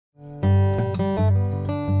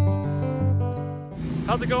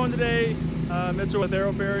How's it going today? Mitchell with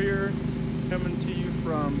Aerobarrier, coming to you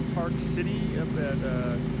from Park City up at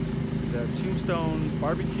the Tombstone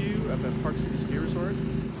Barbecue up at Park City Ski Resort.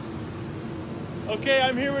 Okay,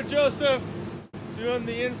 I'm here with Joseph doing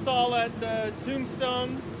the install at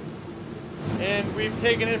Tombstone, and we've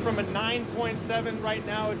taken it from a 9.7. Right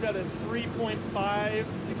now it's at a 3.5,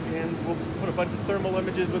 and we'll put a bunch of thermal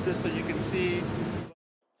images with this so you can see.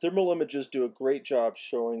 Thermal images do a great job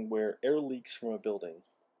showing where air leaks from a building.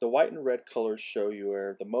 The white and red colors show you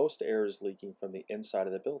where the most air is leaking from the inside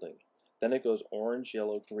of the building. Then it goes orange,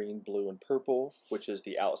 yellow, green, blue, and purple, which is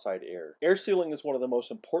the outside air. Air sealing is one of the most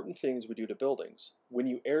important things we do to buildings. When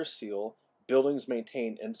you air seal, buildings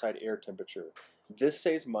maintain inside air temperature. This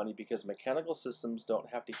saves money because mechanical systems don't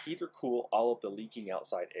have to heat or cool all of the leaking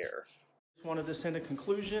outside air. Just wanted to send a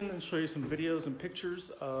conclusion and show you some videos and pictures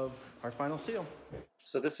of our final seal.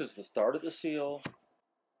 So this is the start of the seal,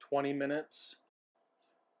 20 minutes,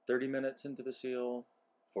 30 minutes into the seal,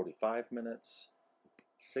 45 minutes,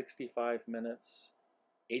 65 minutes,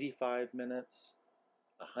 85 minutes,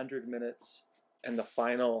 100 minutes, and the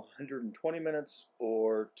final 120 minutes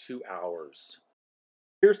or 2 hours.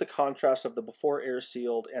 Here's the contrast of the before air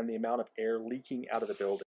sealed and the amount of air leaking out of the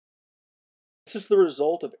building. This is the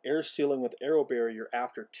result of air sealing with Aerobarrier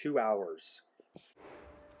after 2 hours.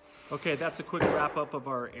 Okay, that's a quick wrap up of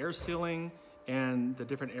our air sealing and the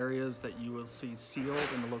different areas that you will see sealed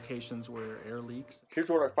and the locations where air leaks. Here's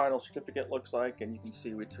what our final certificate looks like, and you can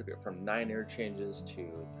see we took it from 9 air changes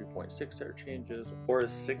to 3.6 air changes, or a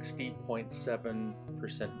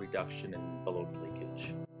 60.7% reduction in balloon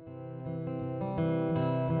leakage.